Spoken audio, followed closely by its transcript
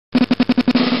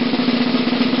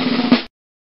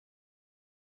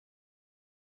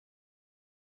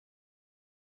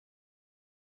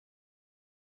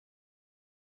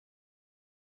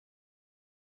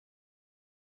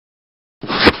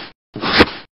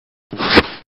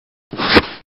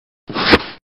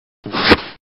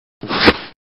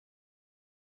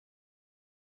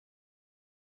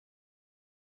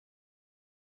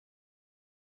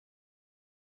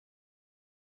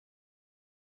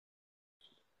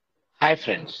Hi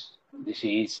friends, this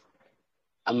is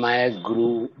Amaya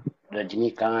Guru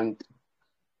Rajnikant.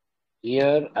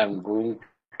 Here I'm going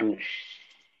to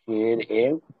share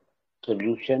a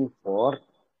solution for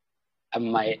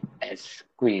MIS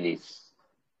queries.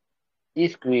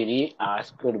 This query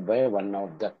asked by one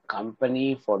of the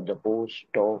company for the post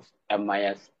of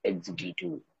MIS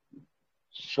executive.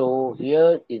 So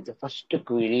here is the first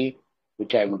query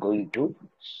which I'm going to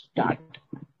start.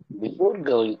 Before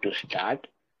going to start,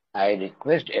 I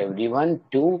request everyone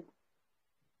to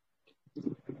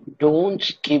don't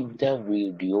skip the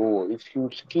video. If you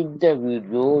skip the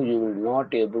video, you will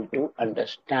not able to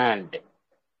understand.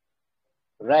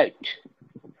 Right.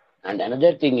 And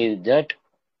another thing is that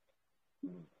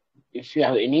if you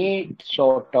have any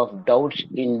sort of doubts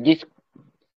in this,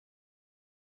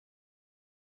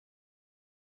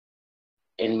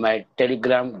 in my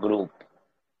Telegram group,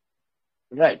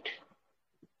 right?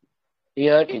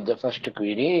 Here is the first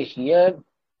query. Here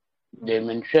they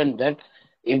mention that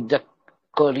if the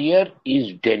courier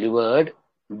is delivered,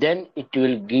 then it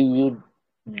will give you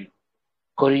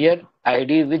courier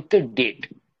ID with the date.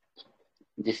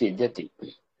 This is the thing.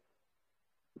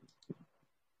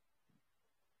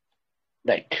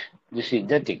 Right. This is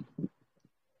the thing.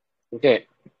 Okay.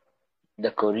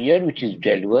 The courier which is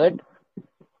delivered,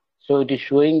 so it is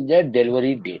showing the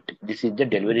delivery date. This is the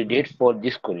delivery date for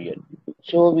this courier.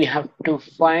 So we have to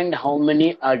find how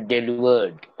many are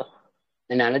delivered.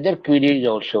 And another query is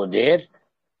also there.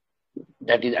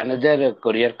 That is another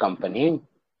courier company.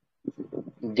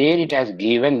 There it has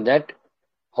given that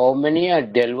how many are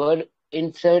delivered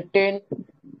in certain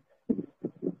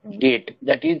date.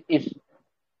 That is, if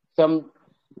some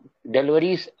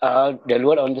deliveries are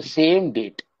delivered on the same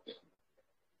date.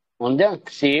 On the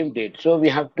same date. So we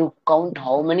have to count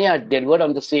how many are delivered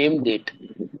on the same date.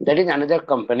 That is another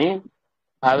company.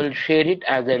 I will share it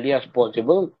as early as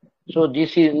possible. So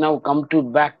this is now come to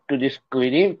back to this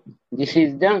query. This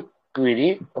is the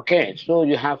query. Okay. So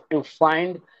you have to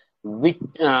find which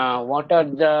what are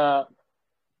the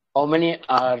how many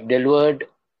are delivered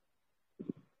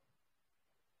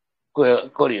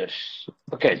couriers.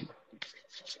 Okay.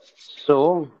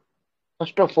 So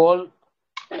first of all,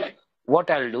 what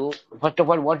I'll do, first of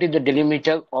all, what is the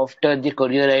delimiter after the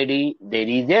courier ID? There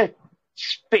is a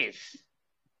space,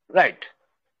 right?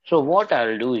 So what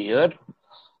I'll do here,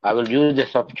 I will use the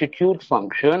substitute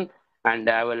function and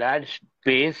I will add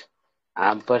space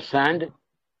ampersand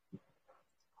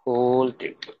whole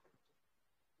thing,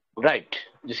 right?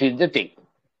 This is the thing.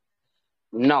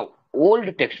 Now,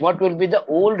 old text, what will be the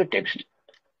old text?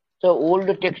 So old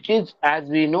text is, as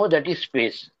we know, that is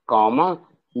space, comma,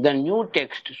 the new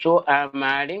text. So I'm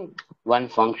adding one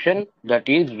function that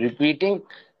is repeating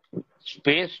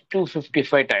space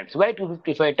 255 times. Why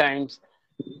 255 times?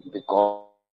 Because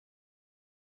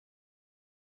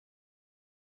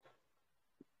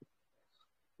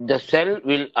the cell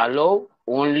will allow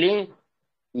only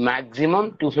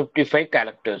maximum 255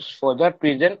 characters. For that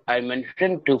reason, I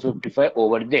mentioned 255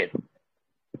 over there.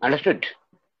 Understood?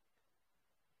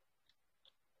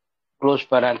 Close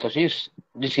parenthesis.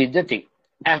 This is the thing.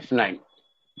 F9.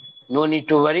 No need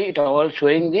to worry. It all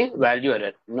showing the value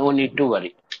error. No need to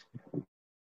worry.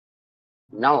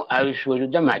 Now I will show you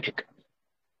the magic.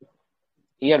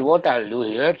 Here what I'll do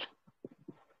here,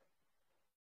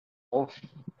 of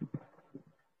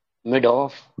mid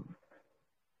of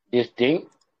this thing,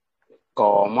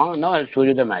 comma. Now I'll show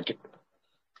you the magic.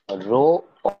 A row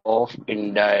of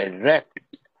indirect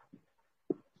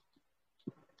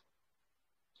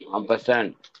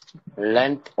ampersand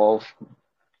length of.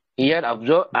 Here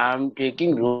observe I'm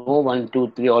taking row 1,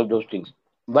 2, 3, all those things.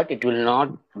 But it will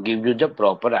not give you the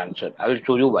proper answer. I will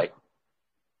show you why.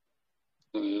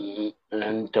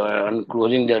 And I'm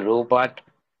closing the row part.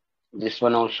 This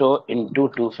one also into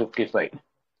 255,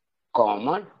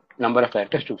 comma, number of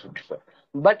characters 255.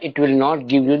 But it will not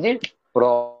give you the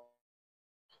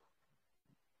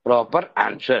proper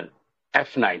answer.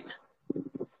 F9.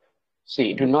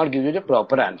 See, it will not give you the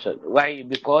proper answer. Why?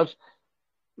 Because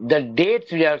the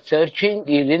dates we are searching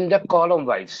is in the column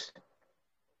wise.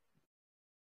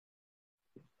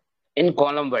 In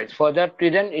column wise. For that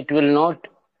reason, it will not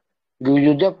give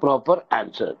you the proper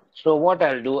answer. So what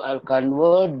I'll do, I'll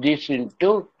convert this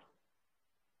into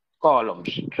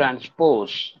columns.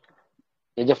 Transpose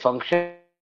is a function.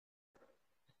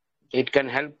 It can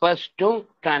help us to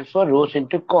transfer rows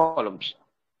into columns.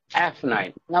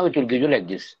 F9. Now it will give you like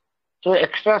this. So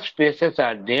extra spaces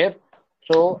are there.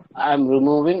 So I'm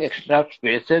removing extra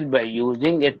spaces by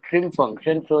using a trim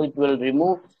function. So it will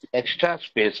remove extra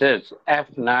spaces.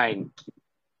 F9.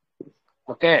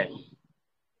 Okay.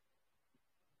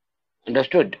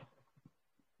 Understood?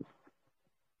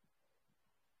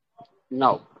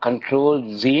 Now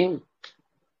control Z.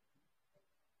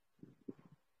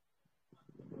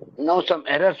 Now some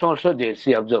errors also there.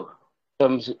 See, observe.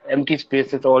 Some empty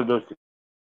spaces, all those things.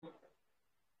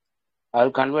 I'll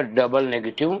convert double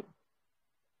negative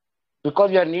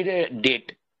because you need a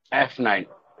date F9,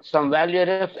 some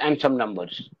values and some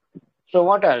numbers. So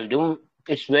what I'll do,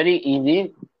 it's very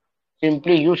easy.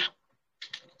 Simply use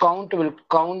count will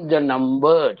count the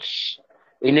numbers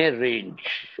in a range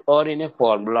or in a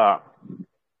formula,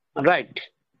 right?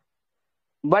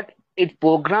 But it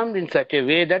programmed in such a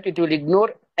way that it will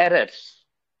ignore errors.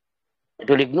 It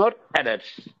will ignore errors.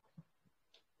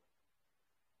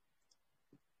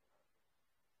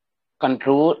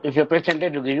 Control, if you press enter,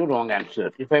 it will give you wrong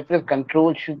answer. If I press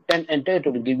control shift and enter, it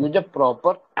will give you the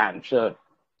proper answer.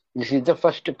 This is the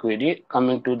first query.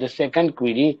 Coming to the second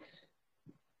query,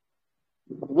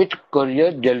 which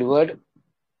courier delivered?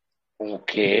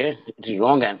 Okay, it is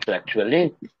wrong answer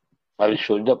actually. I will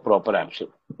show you the proper answer.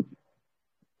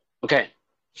 Okay,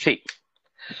 see.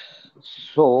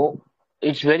 So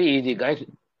it's very easy, guys.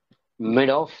 Mid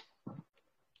of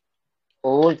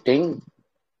whole thing,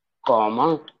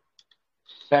 comma,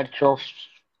 search of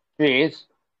space,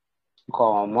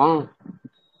 comma,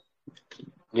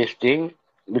 this thing,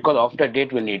 because after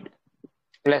date we need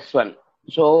 +1.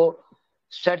 So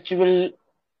search will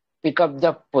pick up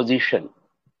the position.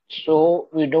 So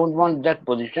we don't want that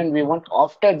position, we want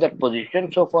after that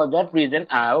position. So for that reason,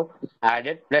 I have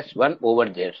added +1 over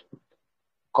there,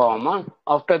 comma.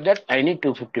 After that, I need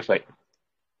 255,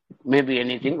 maybe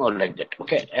anything or like that.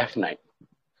 Okay, F9.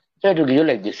 So it will give you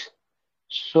like this.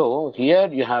 So here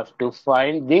you have to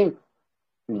find the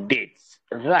dates,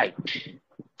 right?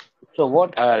 So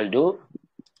what I'll do,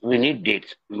 we need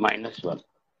dates -1.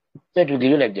 So it will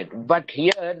give you like that. But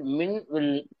here min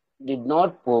will did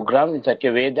not program in such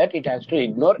a way that it has to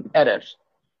ignore errors.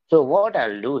 So what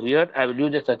I'll do here, I will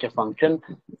use such a function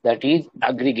that is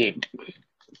aggregate.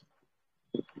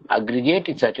 Aggregate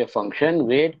is such a function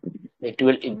where it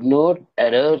will ignore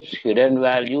errors, hidden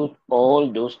values,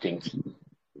 all those things.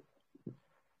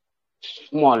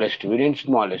 Smallest, within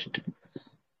smallest,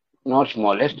 not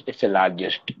smallest, it's the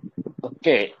largest.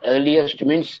 Okay, earliest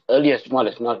means earliest,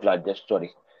 smallest, not largest,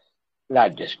 sorry,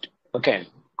 largest. Okay,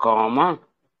 comma,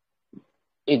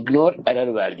 ignore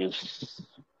error values,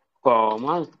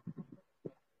 comma,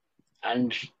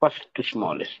 and first to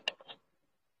smallest.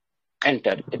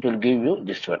 Enter. It will give you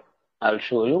this one. I'll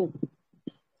show you.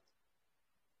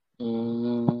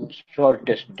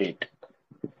 Shortest date.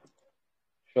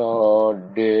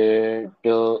 Short date.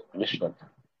 This one.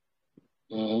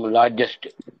 Largest.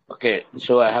 Okay.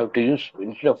 So I have to use,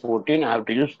 instead of 14, I have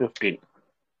to use 15.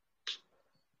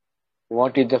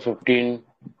 What is the 15?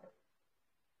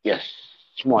 Yes.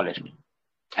 Smallest.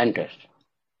 Enter.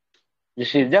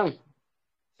 This is the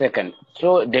second.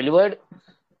 So delivered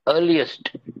earliest.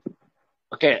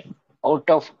 Okay. Out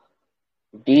of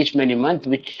these many months,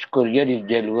 which courier is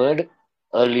delivered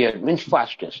earlier means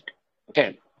fastest.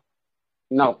 Okay.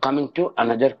 Now coming to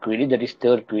another query, that is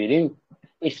third query.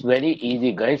 It's very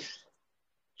easy, guys.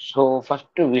 So first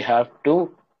we have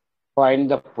to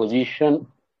find the position.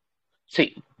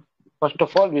 See, first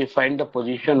of all, we find the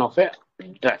position of a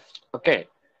dress. Okay,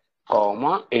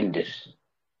 comma in this.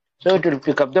 So it will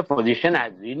pick up the position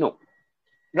as we know.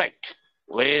 Right.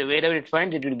 Wherever it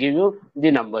finds, it will give you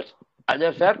the numbers.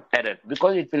 Others are error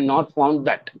because it will not found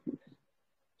that.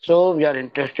 So we are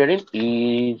interested in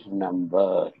each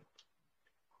number.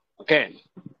 Okay.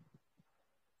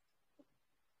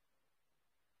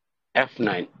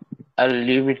 F9. I'll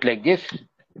leave it like this.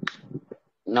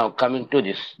 Now coming to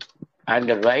this. And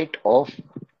the right of,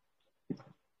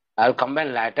 I'll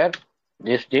combine later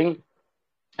this thing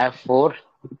F4,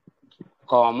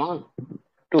 comma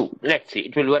 2. Let's see,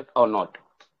 it will work or not.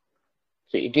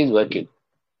 See, it is working.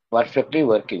 Perfectly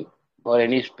working. Or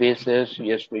any spaces,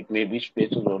 yes, it may be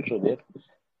spaces also there.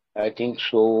 I think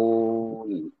so.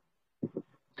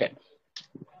 Okay.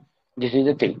 This is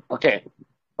the thing. Okay.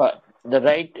 For the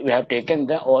right, we have taken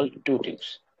the all two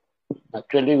things.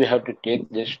 Actually, we have to take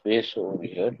this space over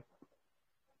here.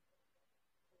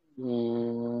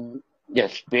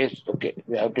 Yes, space. Okay,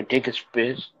 we have to take a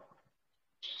space.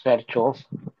 Search of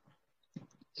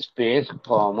space,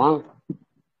 comma,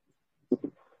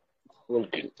 whole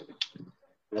thing.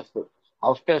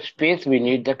 After space, we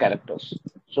need the characters.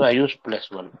 So I use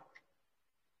 +1.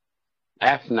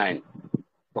 F9.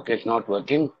 Okay, it's not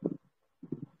working.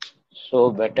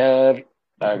 So better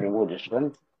I remove this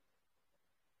one.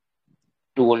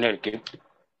 To only keep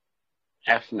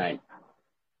F9.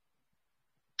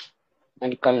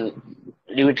 And can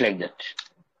leave it like that.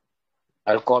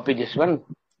 I'll copy this one.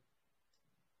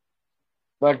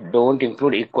 but don't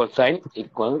include equal sign.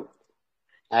 Equal.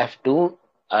 I have to.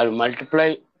 I'll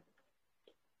multiply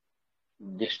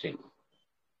this thing.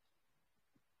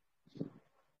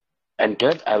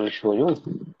 Enter. I will show you.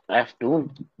 I have to.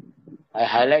 I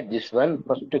highlight this one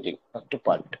first thing, first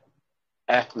part.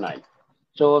 F9.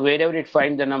 So wherever it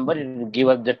finds the number, it will give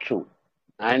us the true,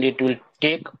 and it will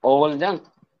take all the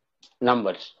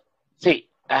numbers. See,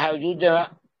 I have used a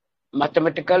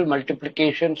mathematical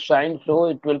multiplication sign, so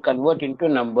it will convert into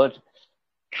numbers.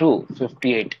 True,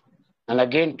 58, and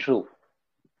again true.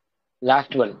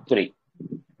 Last one, 3.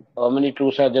 How many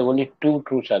truths are there? Only 2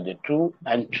 truths are there. True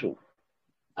and true.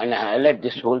 And I highlight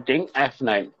this whole thing.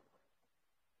 F9.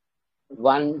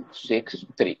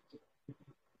 163.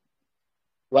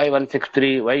 Why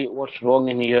 163? Why? What's wrong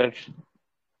in here?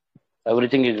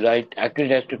 Everything is right. Actually,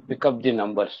 it has to pick up the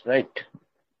numbers, right?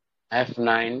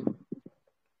 F9.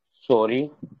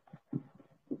 Sorry.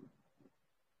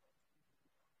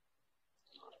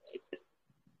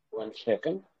 One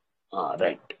second.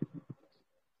 Right.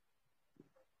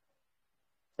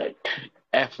 Right.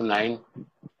 F9.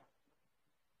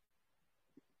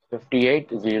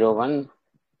 5801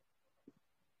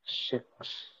 6.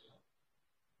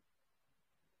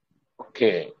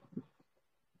 Okay.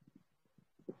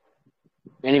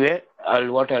 Anyway,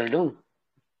 what I'll do,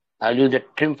 I'll use the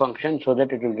trim function so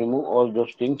that it will remove all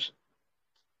those things.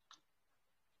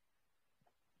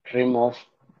 Trim of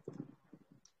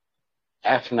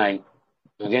F9.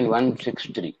 Again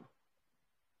 163.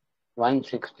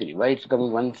 163. Why it's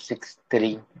coming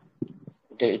 163?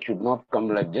 It should not come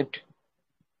like that.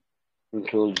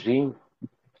 Control Z.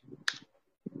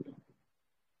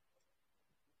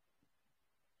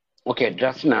 Okay,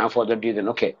 just now for that reason.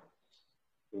 Okay.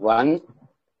 One.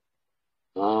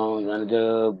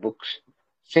 Another books.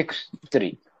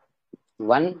 6-3.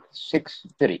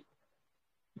 163.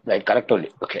 Right, correct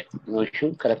only. Okay, no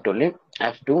issue, correct only.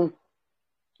 F2.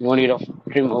 No need of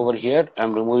trim over here.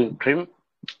 I'm removing trim.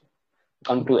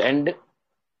 Come to end.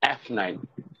 F9.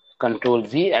 Control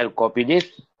Z. I'll copy this.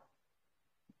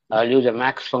 I'll use a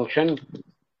max function.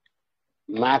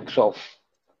 Max of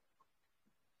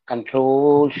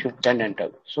Control Shift and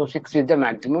Enter. So 6 is the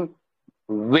maximum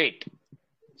weight.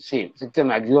 See, 6 is the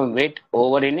maximum weight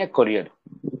over in a courier.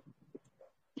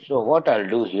 So what I'll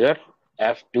do here,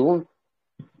 F2,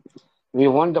 we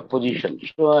want the position.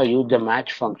 So I use the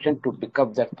match function to pick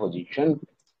up that position,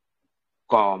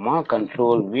 comma,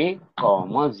 Control V,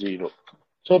 comma, 0.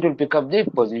 So it will pick up the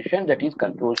position, that is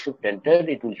Control Shift Enter.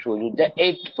 It will show you the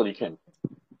 8th position.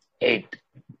 8.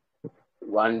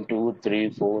 1, 2, 3,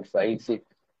 4, 5, 6,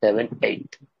 7,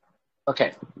 8.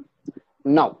 Okay.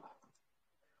 Now,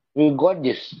 we got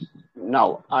this.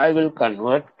 Now, I will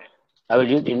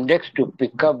use index to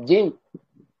pick up the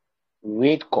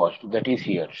weight cost, that is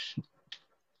here.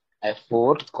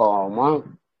 F4, comma,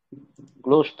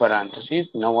 close parenthesis.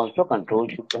 Now also Control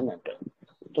Shift and Enter.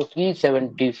 So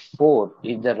 374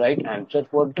 is the right answer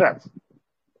for drugs.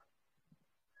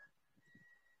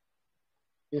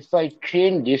 If I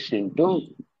change this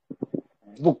into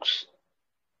books,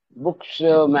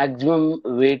 maximum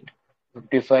weight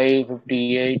 55,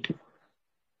 58,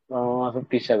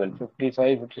 57,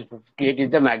 55, 58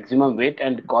 is the maximum weight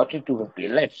and cost is 250.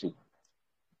 Let's see.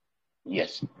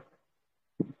 Yes.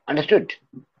 Understood?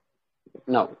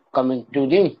 Now, coming to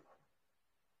the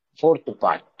fourth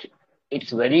part.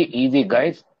 It's very easy,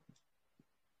 guys.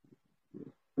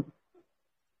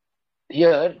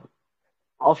 Here,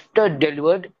 after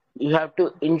delivered, you have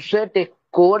to insert a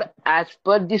code as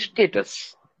per the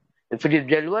status. If it is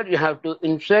delivered, you have to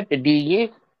insert a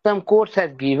DE. Some codes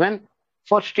has given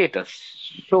for status.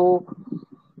 So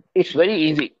it's very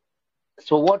easy.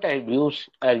 So what I'll use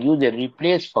a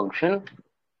replace function.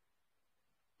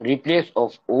 Replace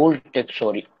of old text.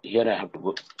 Sorry, here I have to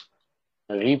go.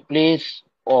 Replace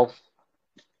of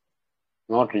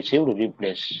not received.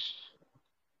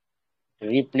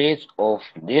 Replace of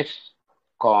this,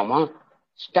 comma,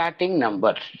 starting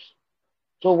number.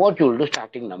 So what you will do,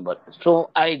 starting number.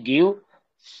 So I give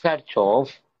search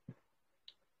of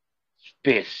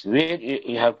space where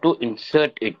you have to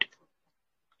insert it,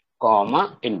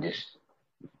 comma, in this.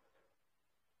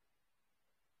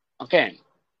 Okay.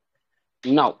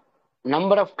 Now,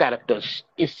 number of characters.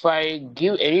 If I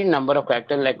give any number of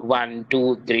characters like 1,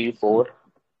 2, 3, 4,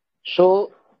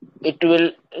 so it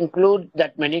will include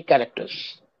that many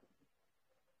characters.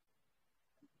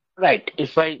 Right.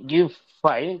 If I give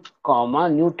 5, comma,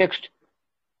 new text,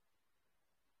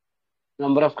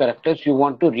 number of characters you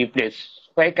want to replace.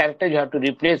 5 characters you have to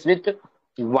replace with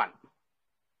 1.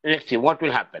 Let's see what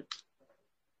will happen.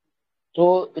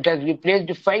 So it has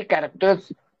replaced 5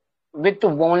 characters with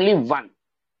only 1.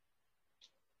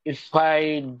 If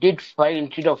I did 5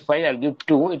 instead of 5, I'll give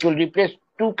 2. It will replace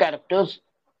 2 characters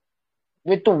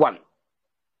with 1.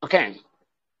 Okay,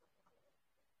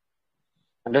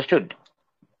 understood?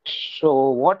 So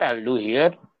what I'll do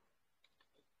here,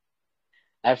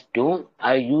 F2,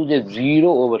 I use a 0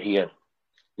 over here.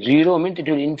 0 means it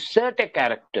will insert a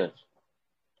character.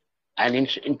 And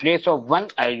in place of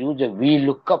 1, I use a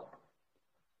VLOOKUP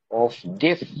of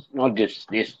this, not this,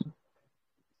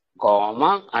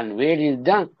 comma, and where is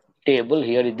the table?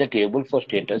 Here is the table for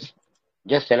status.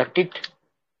 Just select it,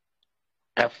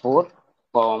 F4,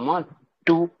 comma,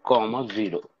 2, comma,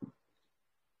 0.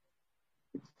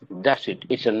 That's it.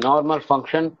 It's a normal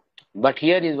function, but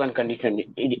here is one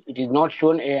condition. It is not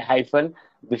shown a hyphen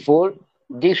before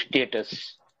this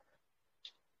status,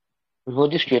 before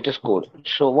the status code.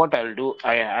 So what I'll do,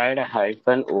 I add a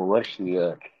hyphen over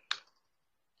here.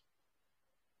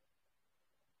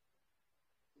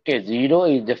 Okay, 0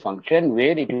 is the function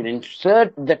where it will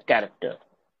insert that character.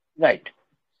 Right.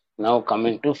 Now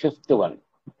coming to fifth one.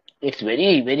 It's very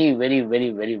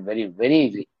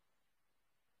easy.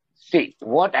 See,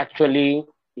 what actually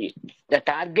the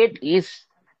target is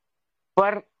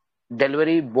per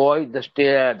delivery boy,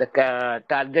 the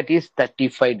target is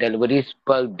 35 deliveries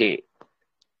per day.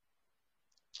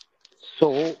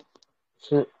 So,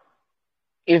 so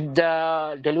if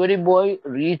the delivery boy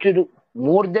reached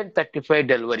more than 35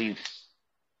 deliveries,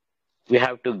 we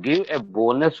have to give a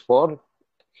bonus for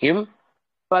him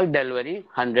per delivery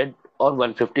 100 or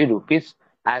 150 rupees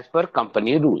as per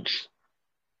company rules.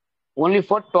 Only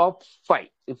for top 5.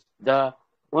 If the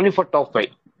only for top 5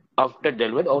 after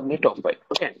delivery, only top 5.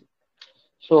 Okay.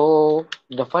 So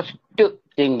the first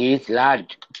thing is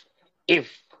large.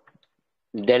 If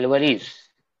deliveries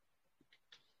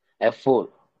F4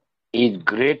 is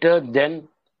greater than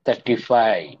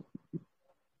 35,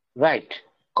 right?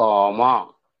 Comma.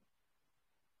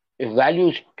 If value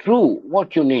is true,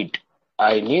 what you need?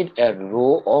 I need a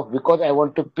row of, because I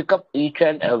want to pick up each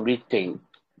and everything.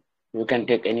 You can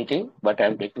take anything, but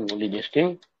I'm taking only this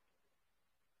thing.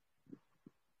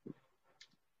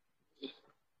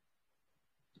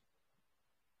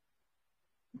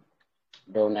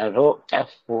 Down a row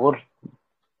F4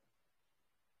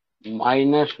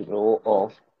 minus row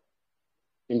of.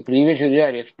 In previous video,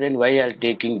 I explained why I'm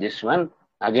taking this one.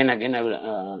 Again, I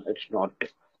will. It's not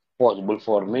possible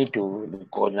for me to,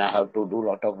 because I have to do a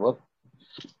lot of work.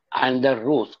 And the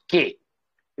rows K.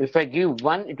 If I give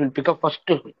 1, it will pick up first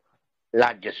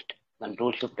largest.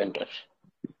 Control Shift Enter.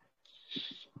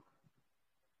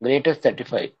 Greatest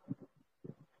 35.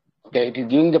 Okay, it is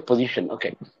giving the position.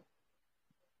 Okay,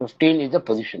 15 is the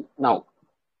position. Now,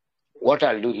 what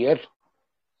I'll do here,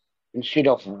 instead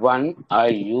of 1, I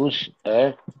use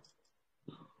a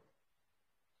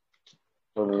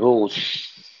rows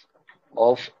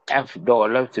of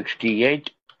 $68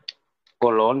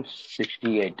 colon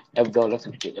 68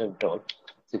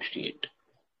 $68.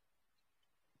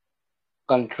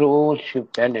 Control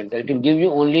Shift and Enter. It will give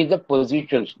you only the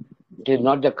positions. It is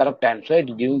not the correct answer. It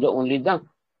is giving only the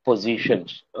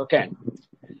positions. Okay.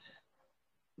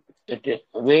 It is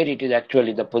where it is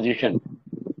actually the position.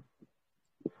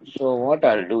 So what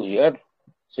I'll do here,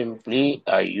 simply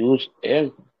I use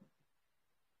a,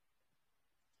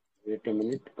 wait a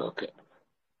minute. Okay.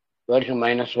 Where is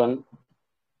 -1?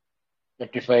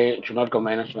 35, it should not go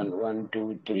 -1. 1,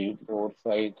 2, 3, 4,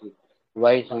 5.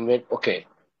 Why somewhere? Okay.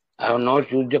 I have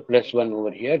not used the +1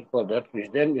 over here. For that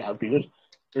reason, we have to use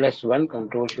 +1,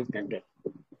 Control Shift Enter.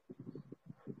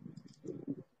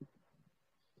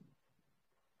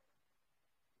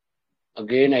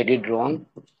 Again, I did wrong.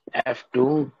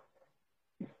 F2.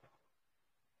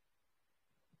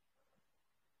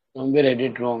 Somewhere I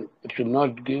did wrong. It should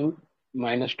not give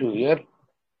 -2 here.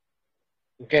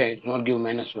 Okay, it not give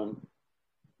 -1.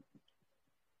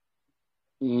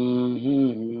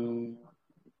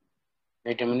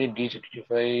 Wait a minute,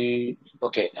 D65.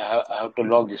 Okay, I have to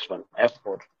log this one.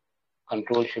 F4.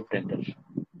 Control Shift Enter.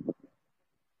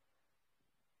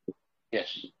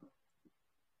 Yes.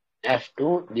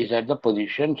 F2, these are the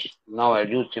positions. Now I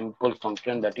use simple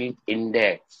function, that is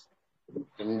index.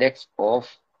 Index of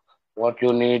what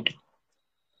you need,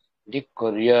 the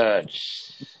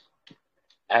couriers.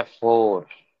 F4,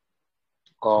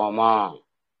 comma,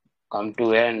 come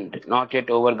to end. Not yet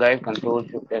over, guys. Control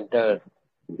Shift Enter.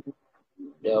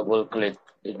 Double click.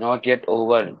 It's not yet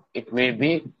over. It may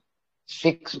be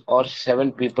 6 or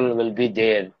 7 people will be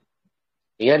there.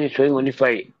 Here it's showing only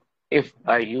 5. If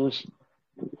I use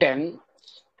 10,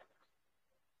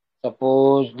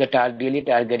 suppose the daily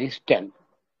target is 10.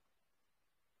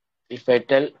 If I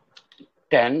tell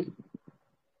 10,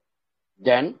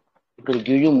 then it will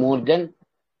give you more than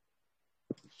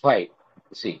five.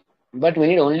 See, but we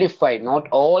need only five, not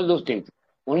all those things.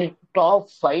 Only top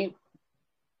five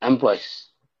employees.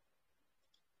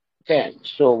 Okay,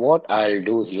 so what I'll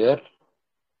do here,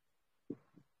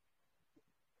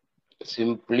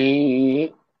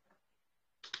 simply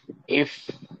if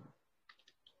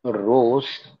rows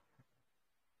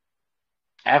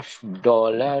F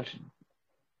dollar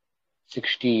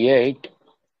 68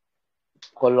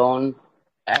 colon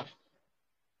F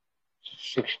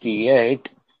 68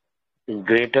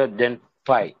 greater than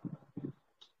 5,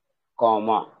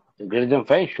 comma, greater than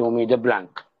 5, show me the blank.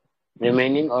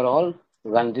 Remaining are all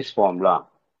run this formula.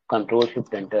 Control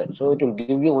Shift Enter. So it will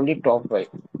give you only top 5.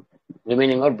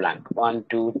 Remaining are blank. 1,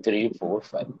 2, 3, 4,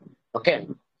 5. Okay.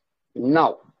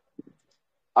 Now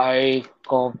I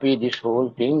copy this whole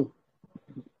thing.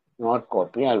 Not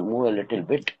copy. I'll move a little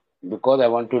bit because I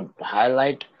want to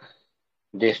highlight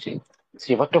this thing.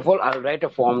 See, first of all, I'll write a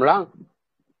formula.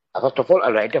 First of all,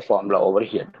 I'll write a formula over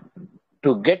here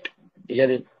to get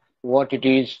here is what it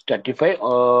is 35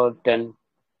 or 10.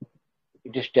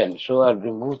 It is 10. So I'll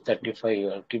remove 35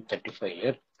 here. I'll keep 35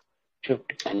 here.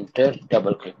 Shift Enter,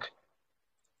 double click.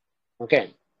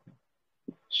 Okay.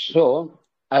 So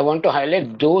I want to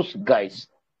highlight those guys.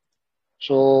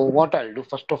 So what I'll do,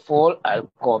 first of all,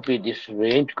 I'll copy this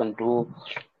range, control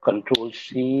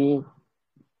C.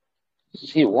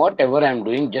 See, whatever I'm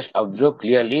doing, just observe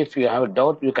clearly. If you have a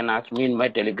doubt, you can ask me in my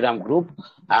Telegram group.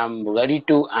 I'm ready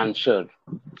to answer.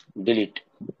 Delete.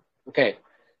 Okay.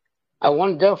 I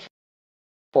want the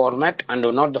format and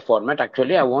not the format.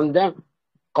 Actually, I want the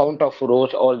count of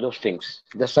rows, all those things,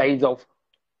 the size of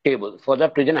table. For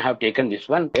that reason, I have taken this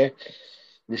one. Okay.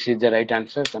 This is the right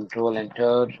answer. Control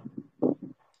Enter.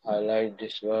 Highlight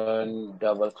this one.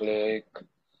 Double click.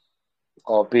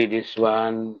 Copy this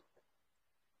one.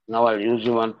 Now I'll use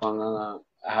one.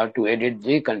 I have to edit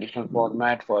the conditional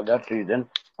format. For that reason,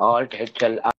 Alt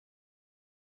HLR.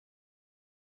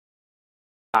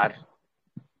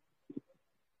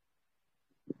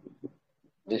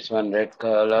 This one red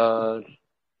color.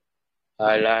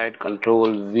 Highlight.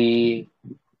 Control V.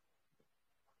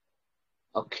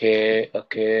 Okay.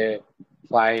 Okay.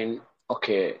 Fine.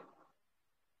 Okay.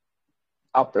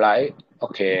 Apply.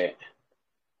 Okay.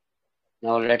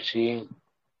 Now let's see.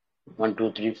 1,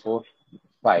 2, 3, 4,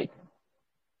 5.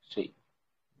 See.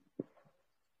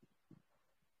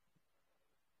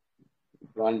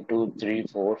 1, 2, 3,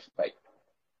 4, 5.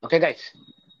 Okay, guys.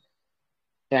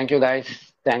 Thank you,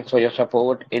 guys. Thanks for your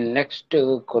support. In next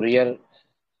courier,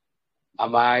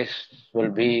 Amais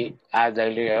will be as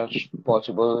early as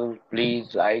possible.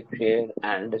 Please like, share,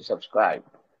 and subscribe.